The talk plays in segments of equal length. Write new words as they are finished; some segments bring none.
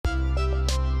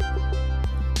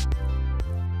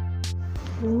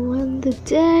When the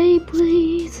day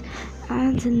bleeds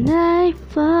and the night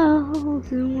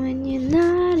falls, and when you're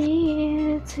not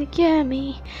here to get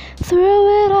me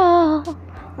through it all,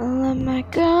 I let my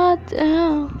guard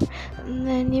down and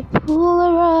then you pull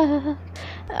the rug.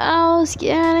 I was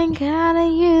getting kinda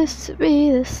used to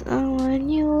be the someone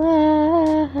you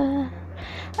love.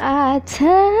 I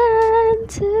tend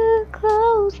to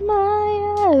close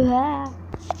my eyes.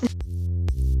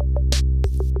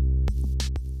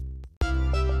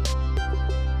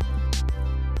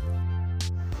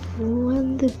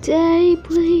 When the day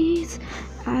bleeds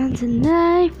and the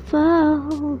night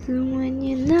falls, and when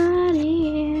you're not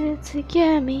here to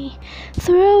get me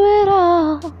through it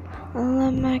all, I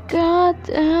let my guard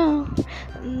down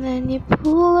and then you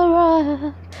pull the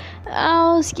rug.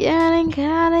 I was getting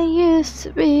kinda used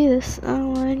to be the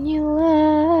someone you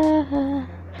love.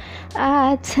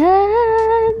 I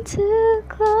tend to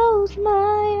close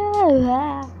my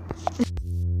eyes.